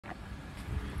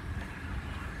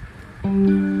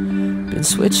Been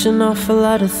switching off a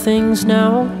lot of things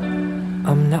now.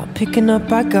 I'm not picking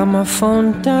up, I got my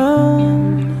phone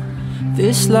down.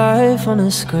 This life on the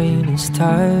screen is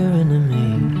tiring to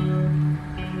me.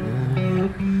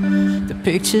 The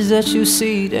pictures that you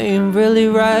see, they ain't really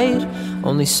right.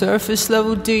 Only surface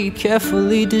level deep,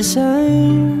 carefully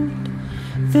designed.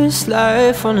 This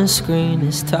life on the screen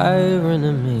is tiring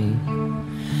to me.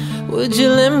 Would you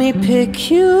let me pick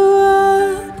you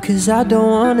up? 'Cause I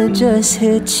don't wanna just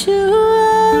hit you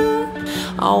up.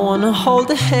 I wanna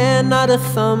hold a hand, not a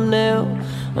thumbnail.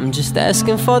 I'm just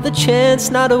asking for the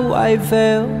chance, not a white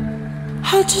veil.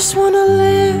 I just wanna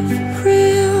live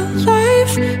real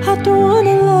life. I don't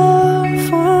wanna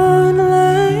love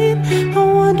online. I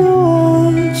wonder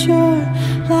what you're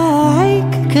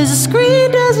like, 'cause the screen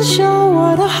doesn't show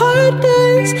what a heart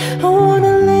does. I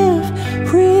wanna live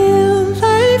real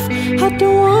life. I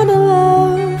don't wanna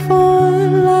love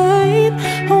online.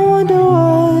 I wonder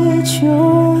what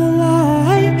you're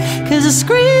like, 'cause the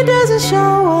screen doesn't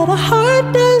show what a heart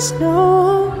does.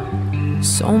 No.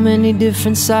 So many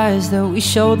different sides that we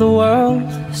show the world,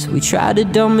 so we try to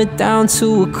dumb it down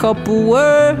to a couple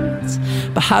words.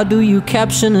 But how do you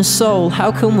caption a soul?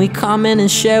 How can we comment and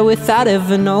share without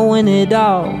ever knowing it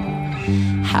all?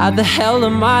 How the hell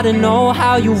am I to know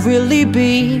how you really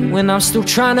be when I'm still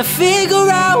trying to figure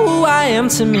out who I am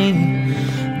to me?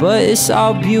 But it's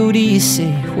all beauty, you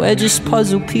see. We're just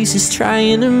puzzle pieces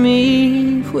trying to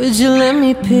meet. Would you let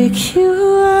me pick you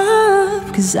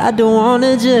up? 'Cause I don't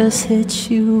wanna just hit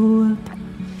you up.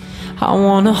 I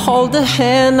wanna hold a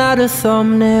hand, not a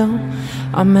thumbnail.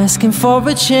 I'm asking for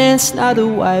a chance, not a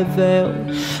white veil.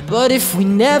 But if we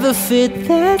never fit,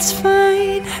 that's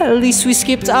fine. At least we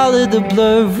skipped all of the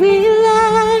blurry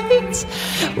lights.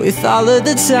 With all of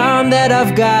the time that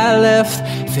I've got left,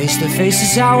 face to face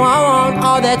is how I want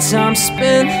all that time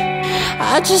spent.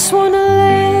 I just wanna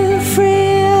live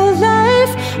real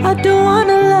life. I don't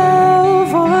wanna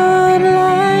love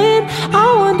online. I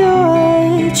wonder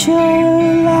what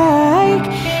you're like.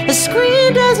 The screen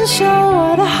doesn't show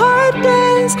what a heart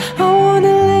does. I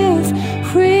wanna live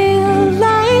real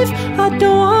life. I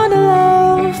don't wanna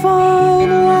love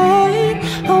online.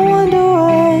 I wonder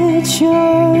what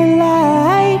you're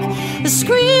like. The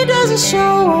screen doesn't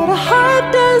show what a heart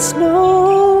does. No.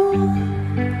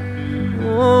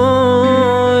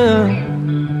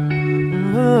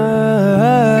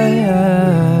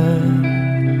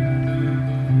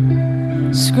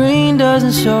 Screen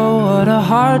doesn't show what a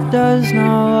heart does.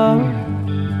 No.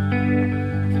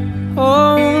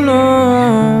 Oh no,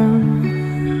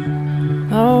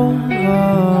 oh,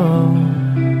 oh.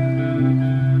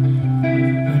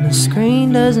 And the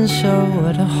screen doesn't show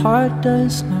what a heart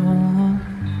does. No.